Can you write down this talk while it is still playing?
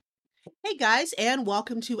Hey guys, and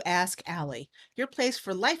welcome to Ask Allie, your place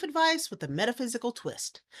for life advice with a metaphysical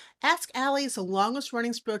twist. Ask Allie is the longest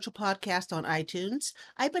running spiritual podcast on iTunes.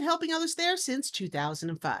 I've been helping others there since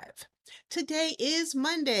 2005. Today is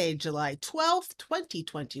Monday, July 12th,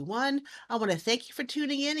 2021. I want to thank you for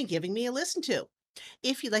tuning in and giving me a listen to.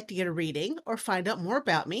 If you'd like to get a reading or find out more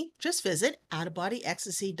about me, just visit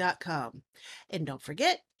outofbodyecstasy.com. And don't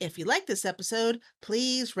forget, if you like this episode,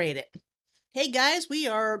 please rate it. Hey guys,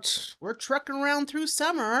 we're trucking around through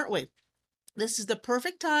summer, aren't we? This is the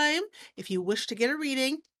perfect time if you wish to get a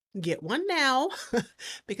reading, get one now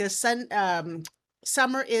because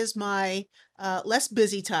summer is my less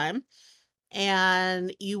busy time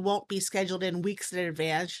and you won't be scheduled in weeks in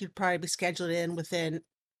advance. You'd probably be scheduled in within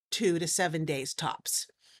 2 to 7 days tops.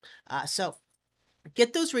 So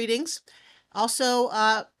get those readings. Also,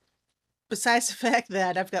 besides the fact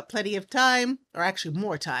that I've got plenty of time, or actually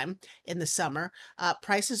more time in the summer,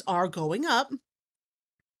 prices are going up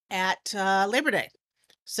at Labor Day.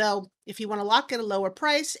 So if you want to lock in a lower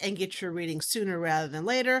price and get your reading sooner rather than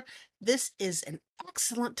later, this is an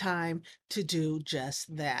excellent time to do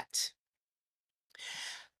just that.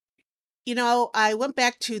 I went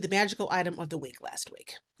back to the magical item of the week last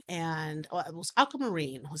week, and it was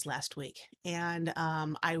aquamarine was last week, and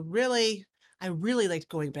I really liked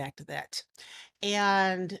going back to that.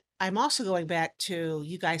 And I'm also going back to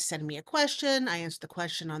you guys sending me a question. I answer the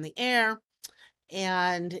question on the air.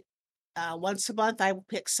 And once a month, I will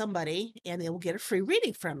pick somebody and they will get a free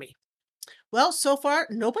reading from me. Well, so far,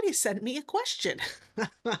 nobody sent me a question.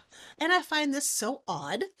 And I find this so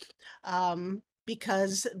odd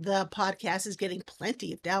because the podcast is getting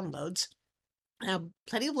plenty of downloads.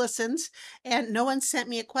 Plenty of listens, and no one sent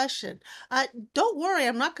me a question. Don't worry,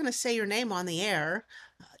 I'm not going to say your name on the air.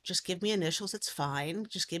 Just give me initials, it's fine.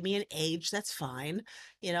 Just give me an age, that's fine.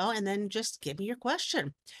 And then just give me your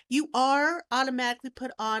question. You are automatically put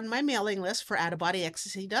on my mailing list for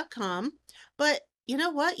outofbodyecstasy.com, but you know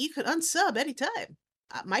what? You could unsub anytime.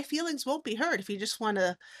 My feelings won't be hurt if you just want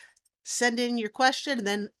to send in your question and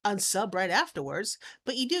then unsub right afterwards.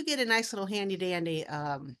 But you do get a nice little handy dandy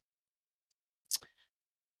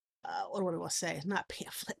what do I want to say? Not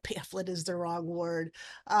pamphlet. Pamphlet is the wrong word.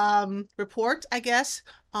 Report, I guess,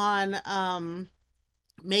 on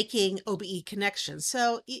making OBE connections.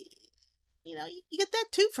 So you get that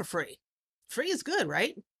too for free. Free is good,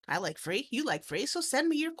 right? I like free. You like free. So send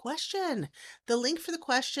me your question. The link for the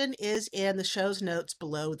question is in the show's notes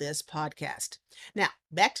below this podcast. Now,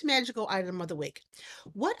 back to magical item of the week.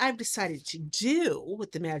 What I've decided to do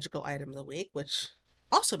with the magical item of the week, which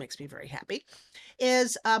also makes me very happy,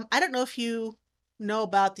 is I don't know if you know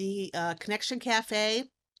about the Connection Cafe.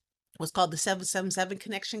 What's called the 777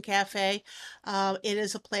 Connection Cafe. It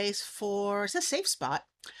is a place it's a safe spot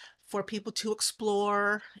for people to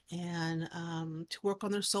explore and to work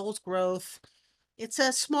on their soul's growth. It's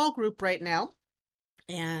a small group right now,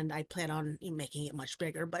 and I plan on making it much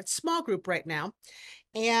bigger, but small group right now.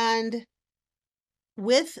 And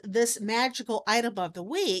with this magical item of the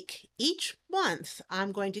week, each month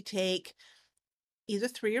I'm going to take either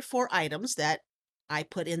 3 or 4 items that I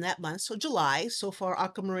put in that month. So July, so far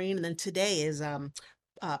aquamarine, and then today is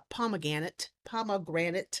pomegranate,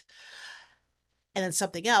 and then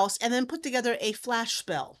something else, and then put together a flash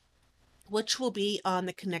spell, which will be on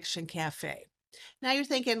the Connection Cafe. Now you're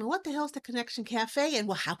thinking, what the hell is the Connection Cafe, and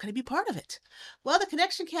well, how can I be part of it? Well, the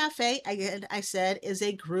Connection Cafe, again, I said, is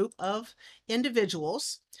a group of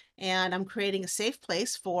individuals, and I'm creating a safe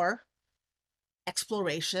place for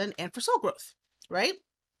exploration and for soul growth, right?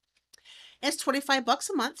 It's $25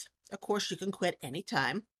 a month. Of course, you can quit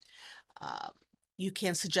anytime. Um, you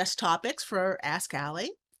can suggest topics for Ask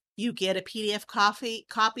Allie. You get a PDF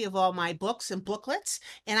copy of all my books and booklets.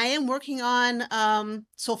 And I am working on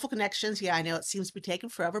Soulful Connections. Yeah, I know it seems to be taking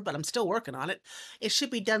forever, but I'm still working on it. It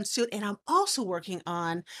should be done soon. And I'm also working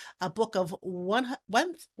on a book of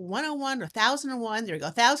 101 or 1001. There you go,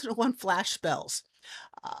 1001 flash spells.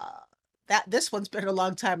 Uh, this one's been a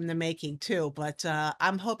long time in the making too, but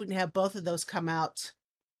I'm hoping to have both of those come out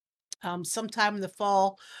sometime in the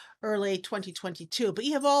fall, early 2022. But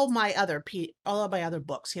you have all of my other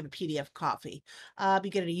books. You have a PDF copy. You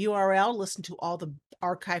get a URL, listen to all the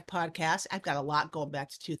archive podcasts. I've got a lot going back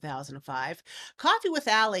to 2005. Coffee with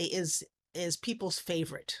Allie is people's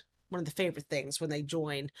favorite. One of the favorite things when they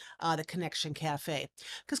join the Connection Cafe.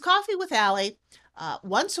 Because Coffee with Allie,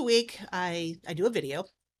 once a week, I do a video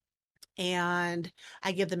and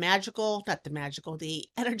I give the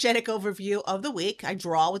energetic overview of the week. I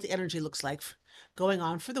draw what the energy looks like going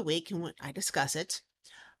on for the week and when I discuss it.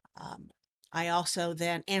 Um, I also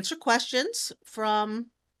then answer questions from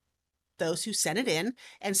those who sent it in,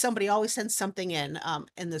 and somebody always sends something in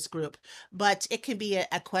this group. But it can be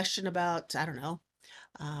a question about, I don't know,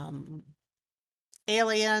 um,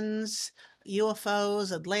 aliens,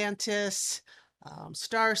 UFOs, Atlantis,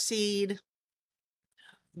 starseed,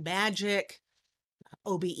 magic,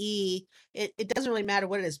 OBE. It doesn't really matter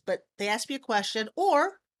what it is, but they ask me a question,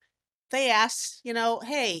 or they ask,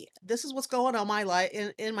 hey, this is what's going on my life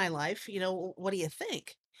in my life. What do you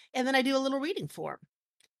think? And then I do a little reading for them,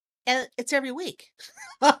 and it's every week.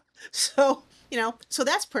 So so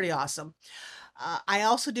that's pretty awesome. I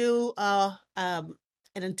also do an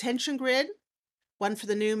intention grid, one for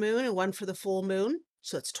the new moon and one for the full moon.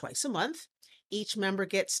 So it's twice a month. Each member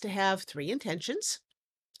gets to have 3 intentions.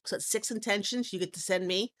 So it's 6 intentions you get to send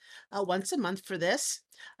me once a month for this.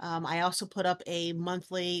 I also put up a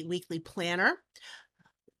weekly planner.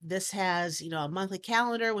 This has, a monthly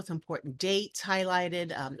calendar with important dates highlighted.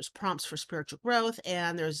 There's prompts for spiritual growth,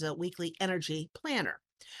 and there's a weekly energy planner.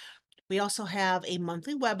 We also have a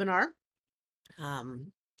monthly webinar,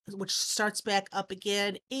 which starts back up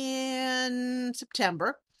again in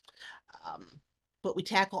September. But we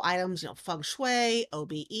tackle items, feng shui,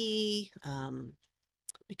 OBE,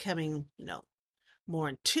 becoming, more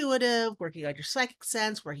intuitive, working on your psychic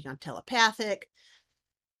sense, working on telepathic,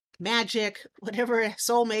 magic, whatever,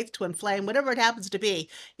 soulmates, twin flame, whatever it happens to be.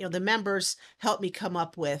 The members help me come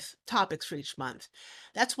up with topics for each month.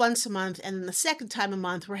 That's once a month. And then the second time a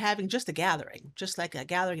month, we're having just a gathering, just like a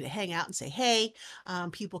gathering to hang out and say, hey,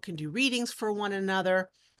 people can do readings for one another,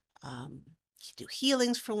 do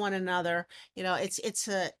healings for one another. It's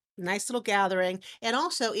a nice little gathering. And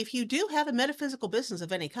also, if you do have a metaphysical business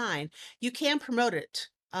of any kind, you can promote it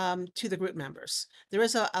to the group members. There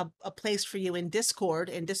is a place for you in Discord,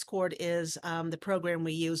 and Discord is the program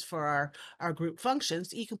we use for our group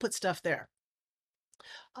functions. You can put stuff there.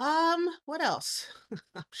 What else?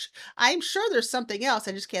 I'm sure there's something else.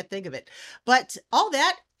 I just can't think of it. But all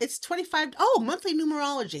that, it's 25. Oh, monthly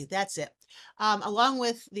numerology. That's it. Along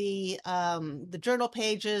with the journal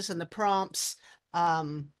pages and the prompts.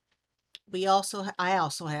 I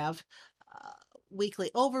also have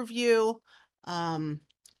weekly overview.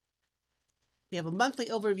 We have a monthly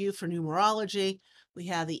overview for numerology. We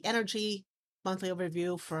have the energy monthly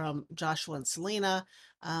overview from Joshua and Selena.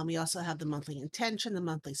 We also have the monthly intention, the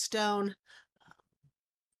monthly stone.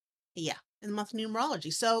 And the monthly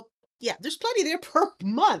numerology. So yeah, there's plenty there per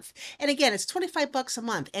month. And again, it's $25 a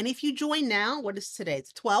month. And if you join now, what is today?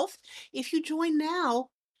 It's 12th. If you join now,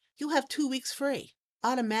 you'll have 2 weeks free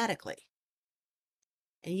automatically.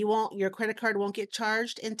 And your credit card won't get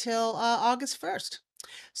charged until August 1st.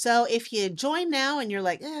 So if you join now and you're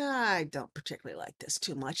like, I don't particularly like this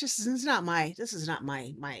too much. This is not my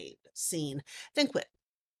scene, then quit.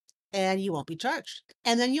 And you won't be charged.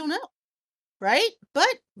 And then you'll know. Right? But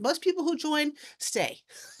most people who join stay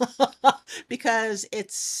because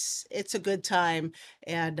it's a good time,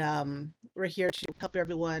 and we're here to help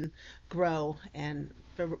everyone grow, and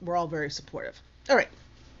we're all very supportive. All right.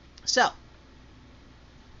 So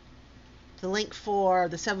the link for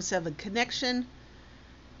the 7/7 Connection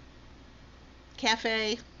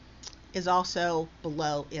Cafe is also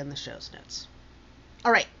below in the show's notes.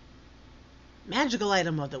 All right. Magical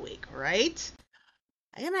item of the week, right?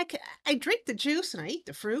 And I drink the juice and I eat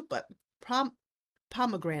the fruit, but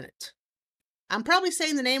pomegranate. I'm probably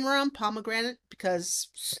saying the name wrong, pomegranate, because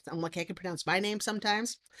I'm like, I can pronounce my name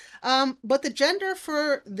sometimes. But the gender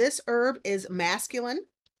for this herb is masculine.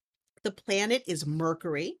 The planet is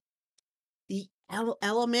Mercury. The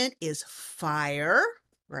element is fire,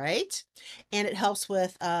 right? And it helps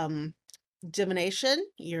with divination,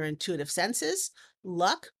 your intuitive senses,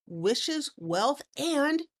 luck, wishes, wealth,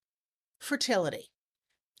 and fertility.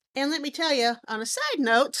 And let me tell you, on a side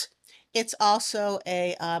note, it's also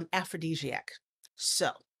a aphrodisiac.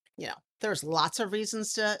 So, there's lots of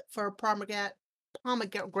reasons for pomegranate.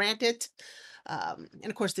 And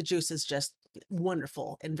of course, the juice is just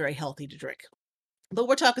wonderful and very healthy to drink. But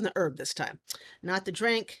we're talking the herb this time, not the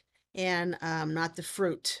drink, and not the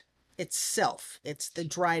fruit itself. It's the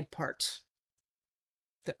dried part,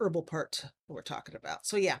 the herbal part that we're talking about.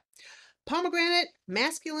 So yeah, pomegranate,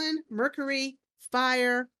 masculine, Mercury,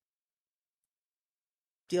 fire,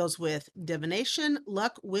 deals with divination,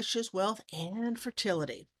 luck, wishes, wealth, and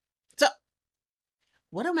fertility. So,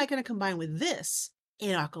 what am I going to combine with this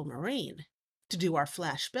in aquamarine to do our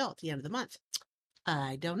flash spell at the end of the month?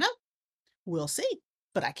 I don't know. We'll see,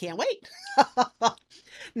 but I can't wait.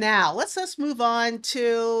 Now, let's move on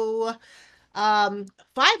to 5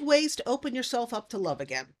 ways to open yourself up to love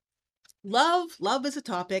again. Love is a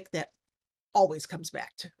topic that always comes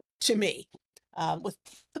back to me with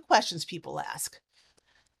the questions people ask.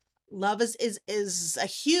 Love is a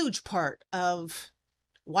huge part of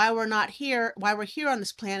why we're here on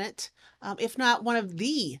this planet, if not one of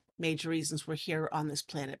the major reasons we're here on this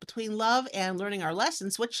planet. Between love and learning our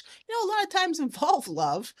lessons, which, a lot of times involve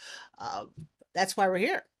love, that's why we're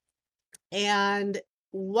here. And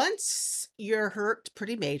once you're hurt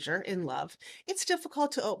pretty major in love, it's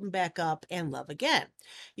difficult to open back up and love again.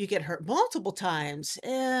 You get hurt multiple times,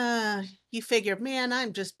 you figure, man,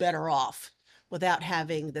 I'm just better off without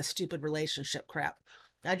having this stupid relationship crap.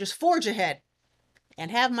 I just forge ahead and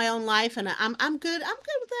have my own life, and I'm good. I'm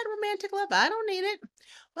good with that romantic love. I don't need it.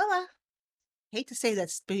 Well, I hate to say that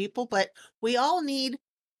to people, but we all need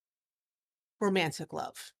romantic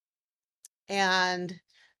love. And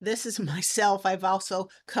this is myself. I've also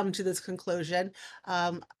come to this conclusion.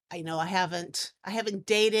 I know I haven't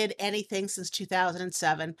dated anything since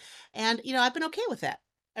 2007, and I've been okay with that.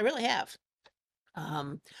 I really have.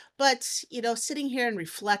 Um, but sitting here and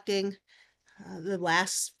reflecting the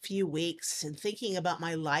last few weeks and thinking about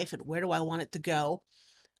my life and where do I want it to go.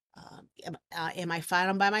 Am I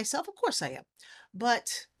fine by myself? Of course I am.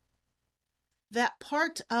 But that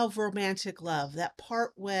part of romantic love, that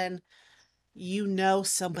part when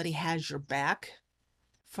somebody has your back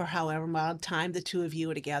for however amount of time the two of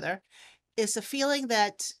you are together, is a feeling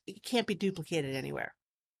that it can't be duplicated anywhere,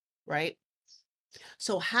 right?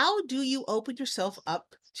 So, how do you open yourself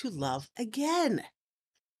up to love again?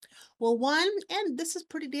 Well, one, and this is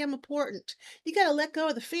pretty damn important, you got to let go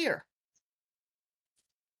of the fear,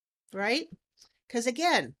 right? Because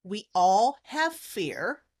again, we all have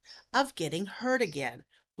fear of getting hurt again.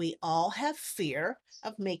 We all have fear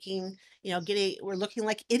of we're looking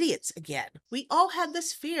like idiots again. We all have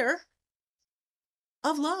this fear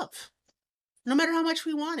of love. No matter how much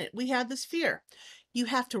we want it, we have this fear. You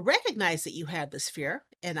have to recognize that you have this fear,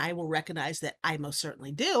 and I will recognize that I most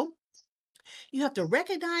certainly do. You have to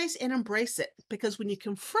recognize and embrace it, because when you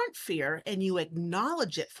confront fear and you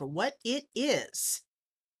acknowledge it for what it is,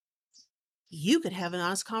 you could have an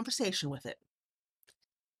honest conversation with it.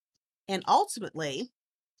 And ultimately,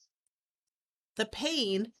 the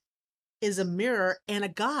pain is a mirror and a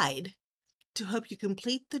guide to help you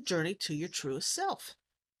complete the journey to your truest self.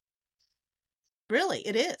 Really,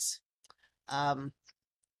 it is. Um,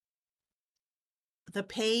 the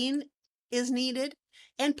pain is needed,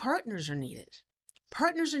 and partners are needed.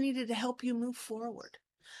 Partners are needed to help you move forward.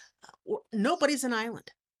 Nobody's an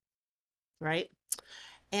island, right?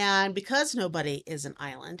 And because nobody is an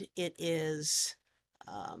island, it is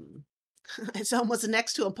um, it's almost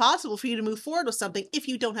next to impossible for you to move forward with something if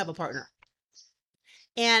you don't have a partner.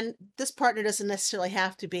 And this partner doesn't necessarily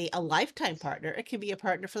have to be a lifetime partner. It can be a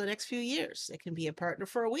partner for the next few years. It can be a partner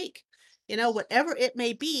for a week. Whatever it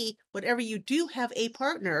may be, whatever you do have a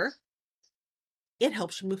partner, it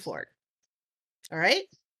helps you move forward. All right?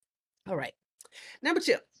 All right. Number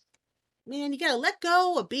two, man, you got to let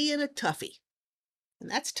go of being a toughie. And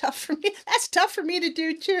that's tough for me. That's tough for me to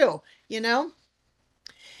do too,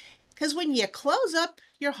 Because when you close up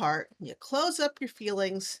your heart, you close up your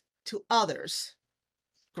feelings to others,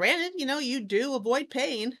 granted, you do avoid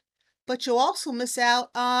pain, but you'll also miss out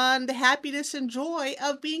on the happiness and joy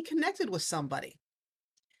of being connected with somebody.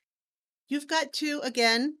 You've got to,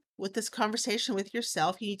 again, with this conversation with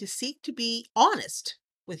yourself, you need to seek to be honest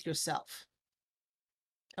with yourself.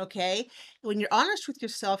 Okay? When you're honest with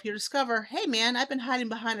yourself, you discover, hey, man, I've been hiding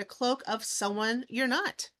behind a cloak of someone you're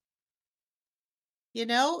not. You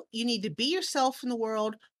need to be yourself in the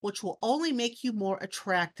world, which will only make you more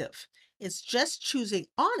attractive. It's just choosing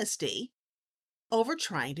honesty over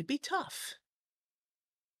trying to be tough.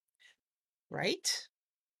 Right?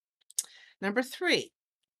 Number three,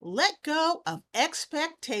 let go of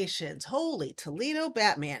expectations. Holy Toledo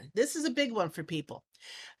Batman. This is a big one for people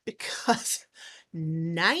because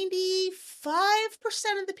 95%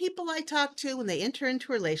 of the people I talk to when they enter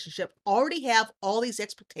into a relationship already have all these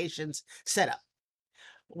expectations set up.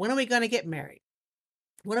 When are we going to get married?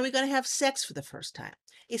 When are we going to have sex for the first time?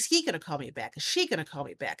 Is he going to call me back? Is she going to call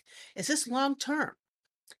me back? Is this long term?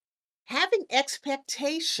 Having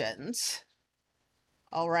expectations,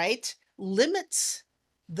 all right, limits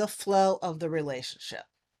the flow of the relationship.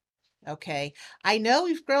 Okay. I know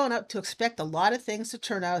we've grown up to expect a lot of things to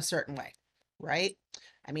turn out a certain way, right?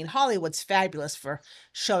 I mean, Hollywood's fabulous for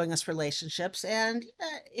showing us relationships. And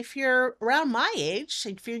if you're around my age,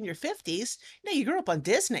 if you're in your 50s, you grew up on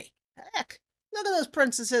Disney. Heck, look at those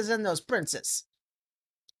princesses and those princes.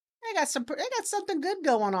 I got something good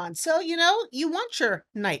going on. So, you want your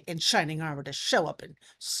knight in shining armor to show up and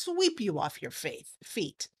sweep you off your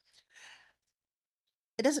feet.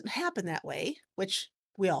 It doesn't happen that way, which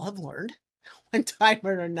we all have learned one time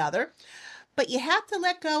or another. But you have to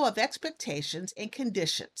let go of expectations and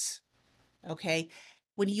conditions. Okay?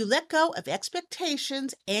 When you let go of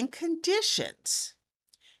expectations and conditions,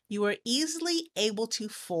 you are easily able to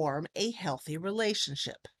form a healthy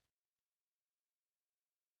relationship.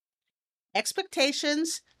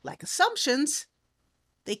 Expectations, like assumptions,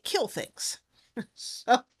 they kill things.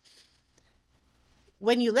 So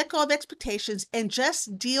when you let go of expectations and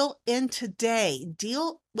just deal in today,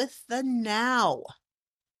 deal with the now,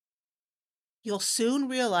 you'll soon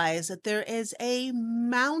realize that there is a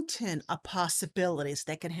mountain of possibilities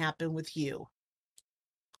that can happen with you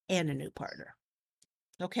and a new partner.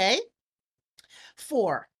 Okay?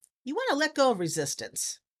 4, you want to let go of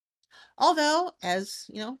resistance. Although, as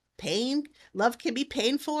you know, love can be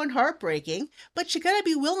painful and heartbreaking, but you got to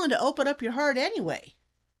be willing to open up your heart anyway.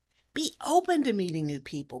 Be open to meeting new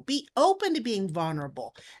people. Be open to being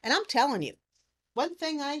vulnerable. And I'm telling you, one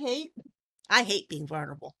thing I hate being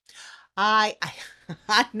vulnerable. I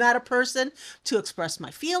I'm not a person to express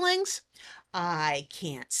my feelings. I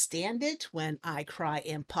can't stand it when I cry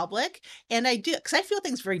in public, and I do because I feel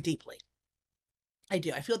things very deeply. I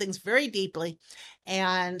do. I feel things very deeply,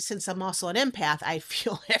 and since I'm also an empath, I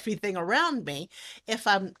feel everything around me if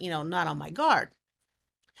I'm, not on my guard.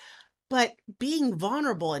 But being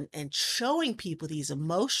vulnerable and showing people these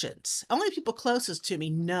emotions, only people closest to me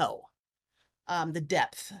know the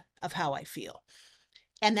depth of how I feel.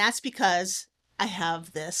 And that's because I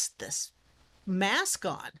have this mask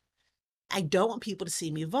on. I don't want people to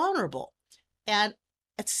see me vulnerable. And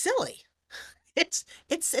it's silly. It's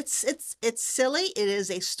silly. It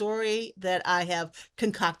is a story that I have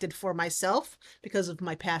concocted for myself because of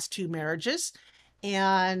my past 2 marriages.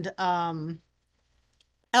 And in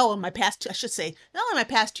my past 2, I should say, not only my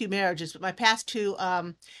past 2 marriages, but my past 2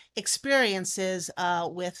 experiences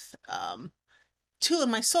with 2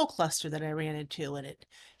 in my soul cluster that I ran into, and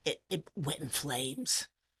it went in flames.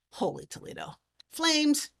 Holy Toledo.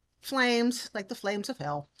 Flames, flames, like the flames of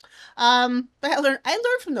hell. But I learned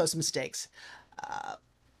from those mistakes. Uh,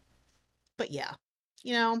 but yeah,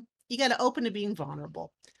 you got to open to being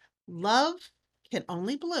vulnerable. Love can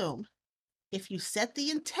only bloom if you set the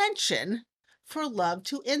intention for love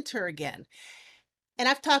to enter again. And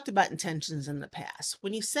I've talked about intentions in the past.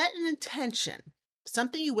 When you set an intention,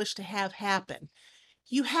 something you wish to have happen,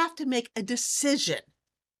 you have to make a decision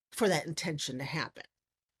for that intention to happen.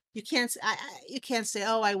 You can't say,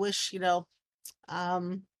 "Oh, I wish,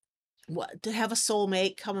 um, to have a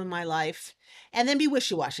soulmate come in my life," and then be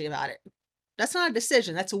wishy-washy about it. That's not a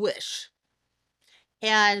decision, that's a wish.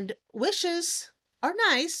 And wishes are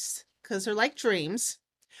nice because they're like dreams,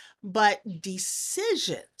 but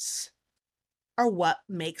decisions are what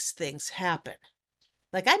makes things happen.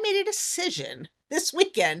 Like, I made a decision this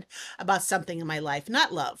weekend about something in my life,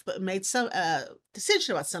 not love, but made some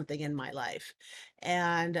decision about something in my life.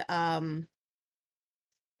 And I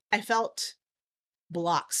felt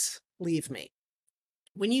blocks leave me.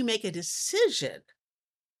 When you make a decision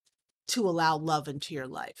to allow love into your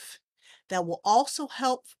life, that will also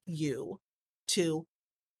help you to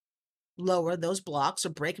lower those blocks or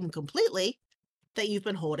break them completely that you've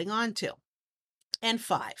been holding on to. And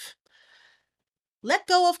 5, let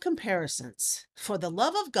go of comparisons. For the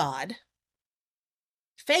love of God,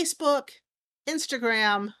 Facebook,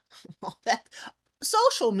 Instagram, all that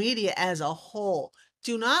social media as a whole.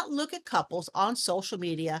 Do not look at couples on social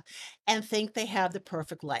media and think they have the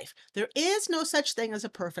perfect life. There is no such thing as a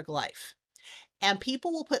perfect life. And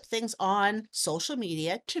people will put things on social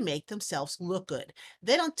media to make themselves look good.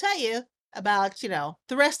 They don't tell you about,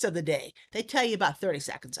 the rest of the day. They tell you about 30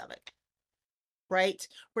 seconds of it, right?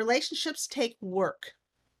 Relationships take work.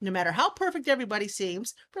 No matter how perfect everybody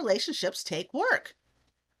seems, relationships take work.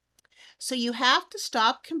 So you have to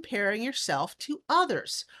stop comparing yourself to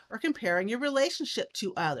others or comparing your relationship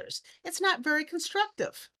to others. It's not very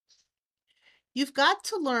constructive. You've got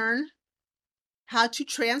to learn how to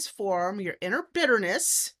transform your inner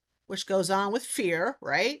bitterness, which goes on with fear,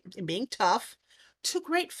 right? And being tough, to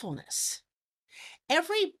gratefulness.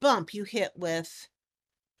 Every bump you hit with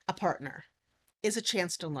a partner is a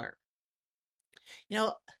chance to learn. You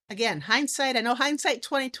know, again, hindsight, I know hindsight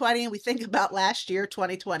 2020, and we think about last year,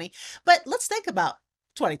 2020, but let's think about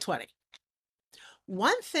 2020.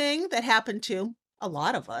 One thing that happened to a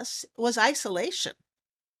lot of us was isolation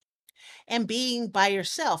and being by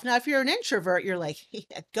yourself. Now, if you're an introvert, you're like,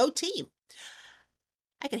 yeah, go team.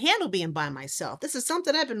 I can handle being by myself. This is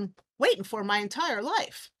something I've been waiting for my entire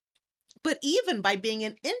life. But even by being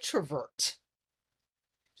an introvert,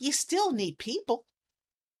 you still need people.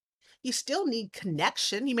 You still need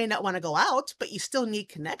connection. You may not want to go out, but you still need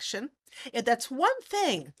connection. And that's one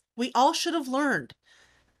thing we all should have learned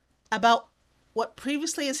about what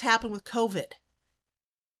previously has happened with COVID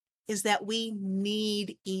is that we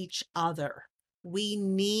need each other. We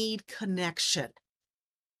need connection.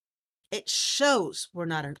 It shows we're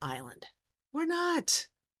not an island. We're not,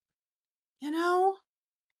 you know?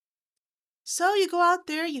 So you go out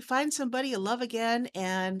there, you find somebody you love again,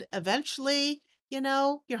 and eventually,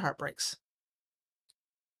 your heart breaks.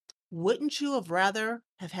 Wouldn't you have rather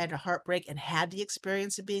have had a heartbreak and had the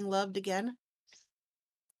experience of being loved again?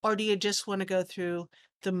 Or do you just want to go through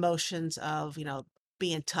the motions of,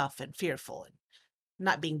 being tough and fearful and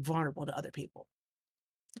not being vulnerable to other people?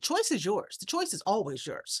 The choice is yours. The choice is always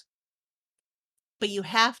yours. But you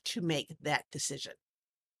have to make that decision.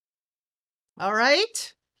 All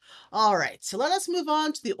right? All right. So let us move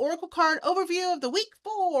on to the Oracle card overview of the week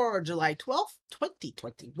for July 12th,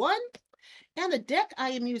 2021. And the deck I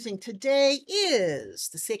am using today is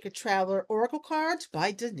the Sacred Traveler Oracle cards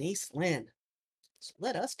by Denise Linn. So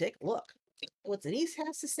let us take a look at what Denise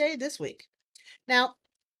has to say this week. Now,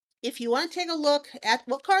 if you want to take a look at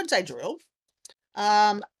what cards I drew,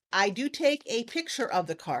 I do take a picture of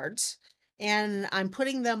the cards and I'm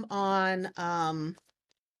putting them on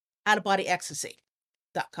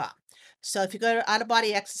outofbodyecstasy.com. So if you go to Out of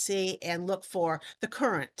Body Ecstasy and look for the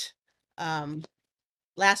current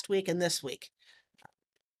last week and this week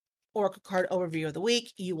Oracle card overview of the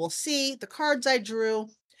week, you will see the cards I drew.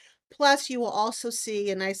 Plus, you will also see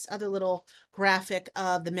a nice other little graphic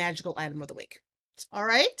of the magical item of the week. All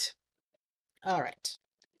right? All right.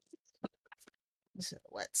 So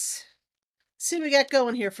let's see what we got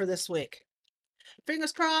going here for this week.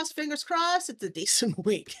 Fingers crossed, it's a decent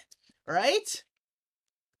week, right?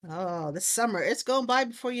 Oh, this summer, it's going by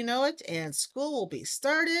before you know it, and school will be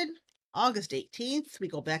started August 18th. We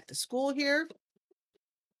go back to school here.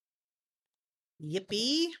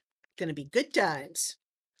 Yippee. Gonna be good times.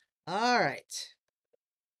 All right.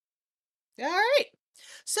 All right.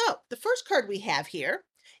 So the first card we have here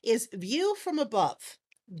is View from Above.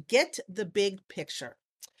 Get the big picture.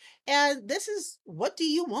 And this is, what do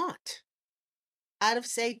you want out of,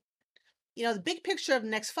 say, the big picture of the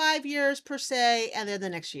next 5 years per se, and then the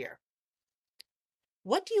next year?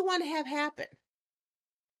 What do you want to have happen?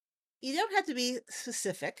 You don't have to be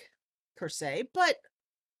specific per se, but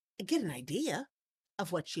get an idea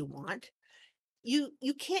of what you want. You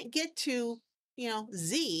can't get to,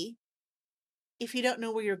 Z if you don't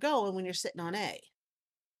know where you're going when you're sitting on A,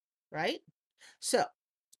 right? So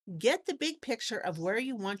get the big picture of where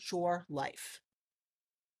you want your life.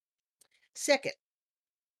 Second,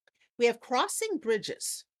 we have crossing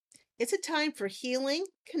bridges. It's a time for healing,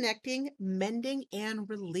 connecting, mending, and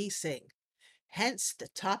releasing. Hence the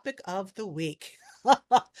topic of the week.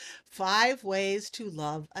 5 ways to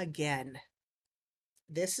love again.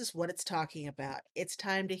 This is what it's talking about. It's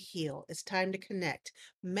time to heal. It's time to connect,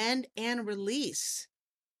 mend, and release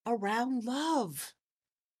around love.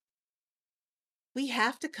 We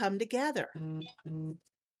have to come together,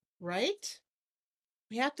 right?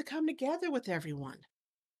 We have to come together with everyone.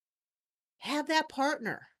 Have that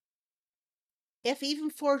partner, if even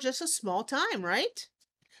for just a small time, right?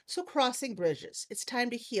 So crossing bridges, it's time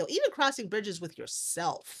to heal. Even crossing bridges with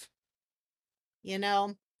yourself.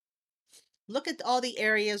 Look at all the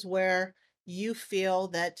areas where you feel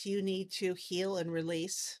that you need to heal and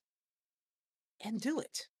release and do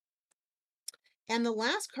it. And the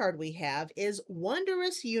last card we have is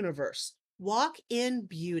Wondrous Universe. Walk in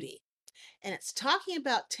beauty. And it's talking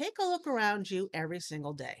about take a look around you every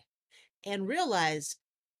single day and realize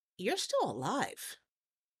you're still alive.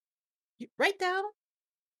 Write down,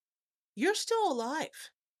 you're still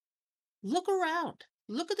alive. Look around.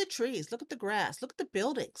 Look at the trees. Look at the grass. Look at the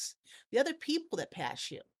buildings. The other people that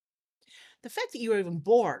pass you. The fact that you were even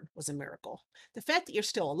born was a miracle. The fact that you're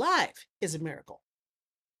still alive is a miracle.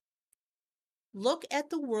 Look at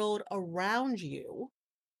the world around you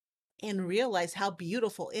and realize how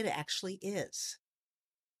beautiful it actually is.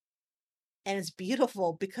 And it's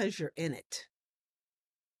beautiful because you're in it.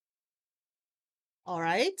 All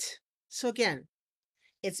right? So again,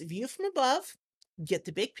 it's view from above, get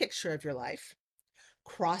the big picture of your life.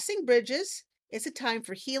 Crossing bridges, it's a time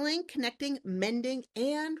for healing, connecting, mending,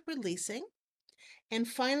 and releasing. And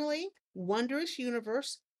finally, Wondrous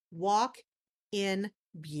Universe, walk in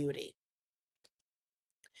beauty.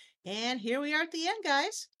 And here we are at the end,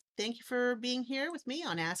 guys. Thank you for being here with me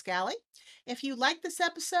on Ask Allie. If you like this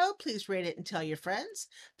episode, please rate it and tell your friends.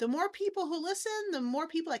 The more people who listen, the more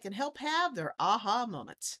people I can help have their aha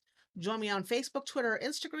moments. Join me on Facebook, Twitter, or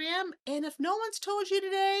Instagram. And if no one's told you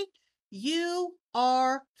today, you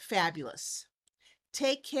are fabulous.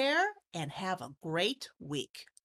 Take care and have a great week.